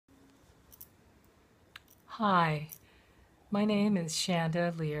Hi, my name is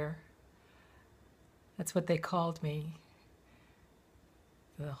Shanda Lear. That's what they called me,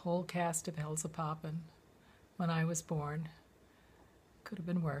 the whole cast of Hellzapoppin, when I was born. Could have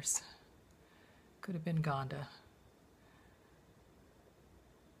been worse. Could have been Gonda.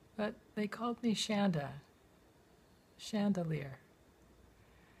 But they called me Shanda, Chandelier.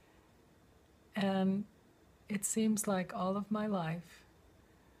 And it seems like all of my life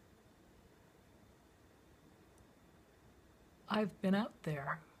I've been out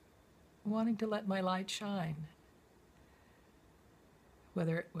there wanting to let my light shine.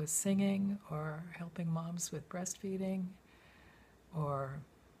 Whether it was singing or helping moms with breastfeeding or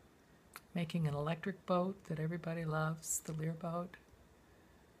making an electric boat that everybody loves, the Lear boat,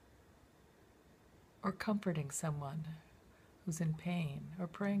 or comforting someone who's in pain, or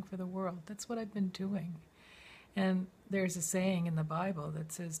praying for the world. That's what I've been doing. And there's a saying in the Bible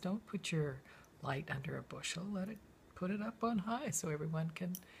that says, don't put your light under a bushel, put it up on high so everyone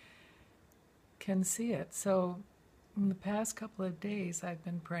can see it. So in the past couple of days, I've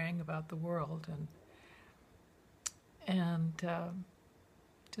been praying about the world and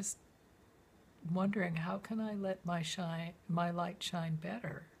just wondering, how can I let my light shine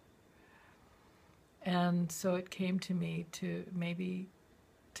better? And so it came to me to maybe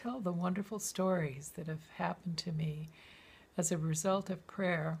tell the wonderful stories that have happened to me as a result of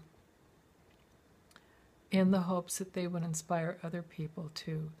prayer, in the hopes that they would inspire other people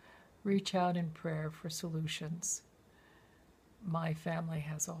to reach out in prayer for solutions. My family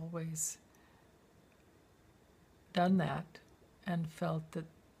has always done that and felt that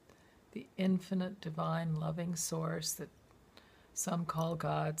the infinite, divine, loving source that some call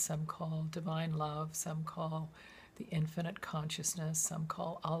God, some call divine love, some call the infinite consciousness, some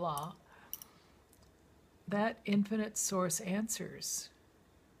call Allah, that infinite source answers,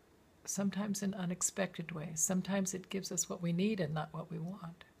 sometimes in unexpected ways. Sometimes it gives us what we need and not what we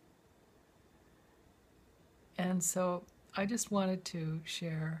want. And so I just wanted to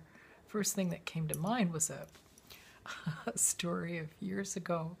share, first thing that came to mind was a story of years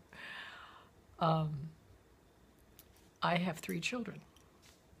ago. I have 3 children.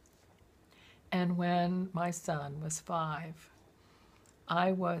 And when my son was 5,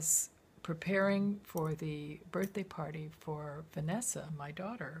 I was preparing for the birthday party for Vanessa, my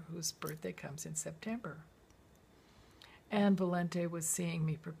daughter, whose birthday comes in September. And Valente was seeing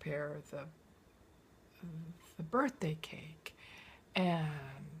me prepare the birthday cake and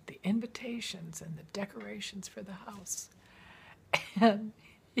the invitations and the decorations for the house. And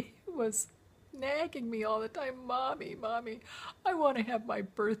he was nagging me all the time, Mommy, I want to have my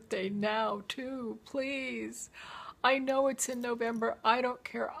birthday now too, please. I know it's in November. I don't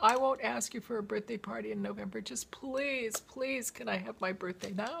care. I won't ask you for a birthday party in November. Just please, can I have my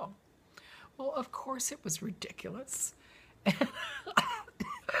birthday now? Well, of course it was ridiculous. And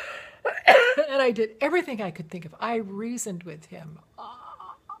I did everything I could think of. I reasoned with him.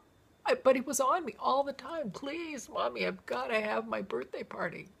 But he was on me all the time. Please, Mommy, I've got to have my birthday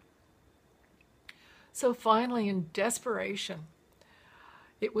party. So finally, in desperation,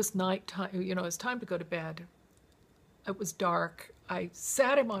 it was nighttime. It was time to go to bed. It was dark. I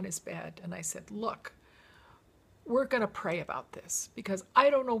sat him on his bed and I said, look, we're going to pray about this because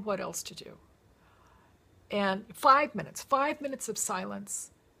I don't know what else to do. And 5 minutes of silence,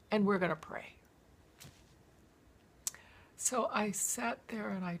 and we're going to pray. So I sat there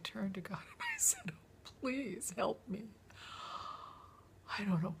and I turned to God and I said, oh, please help me. I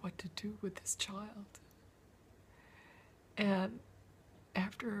don't know what to do with this child. And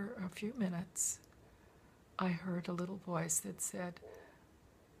after a few minutes, I heard a little voice that said,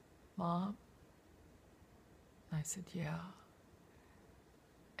 Mom? I said, yeah.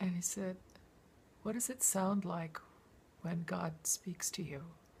 And he said, what does it sound like when God speaks to you?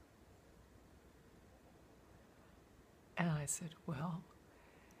 And I said, well,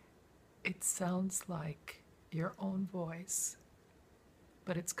 it sounds like your own voice,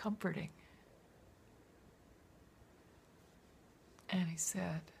 but it's comforting. And he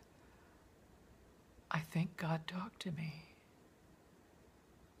said, I think God talked to me.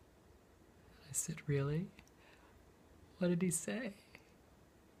 I said, really? What did he say?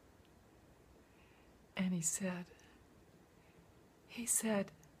 And he said,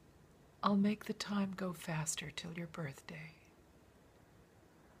 I'll make the time go faster till your birthday.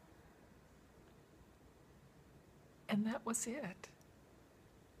 And that was it.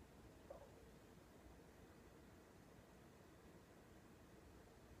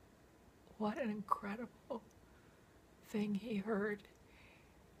 What an incredible thing he heard.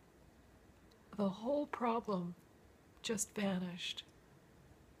 The whole problem just vanished.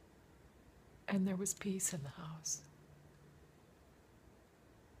 And there was peace in the house.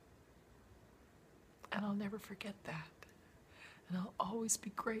 And I'll never forget that. And I'll always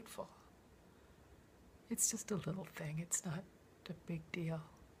be grateful. It's just a little thing, it's not a big deal.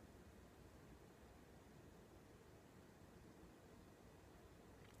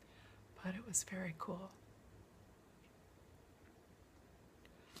 But it was very cool.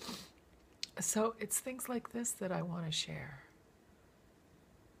 So it's things like this that I want to share.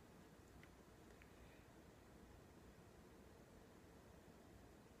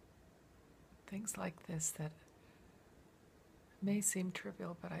 Things like this that may seem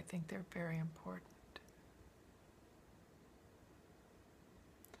trivial, but I think they're very important.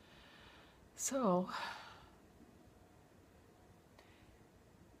 So,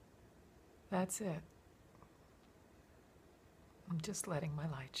 that's it. I'm just letting my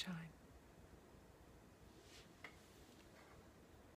light shine.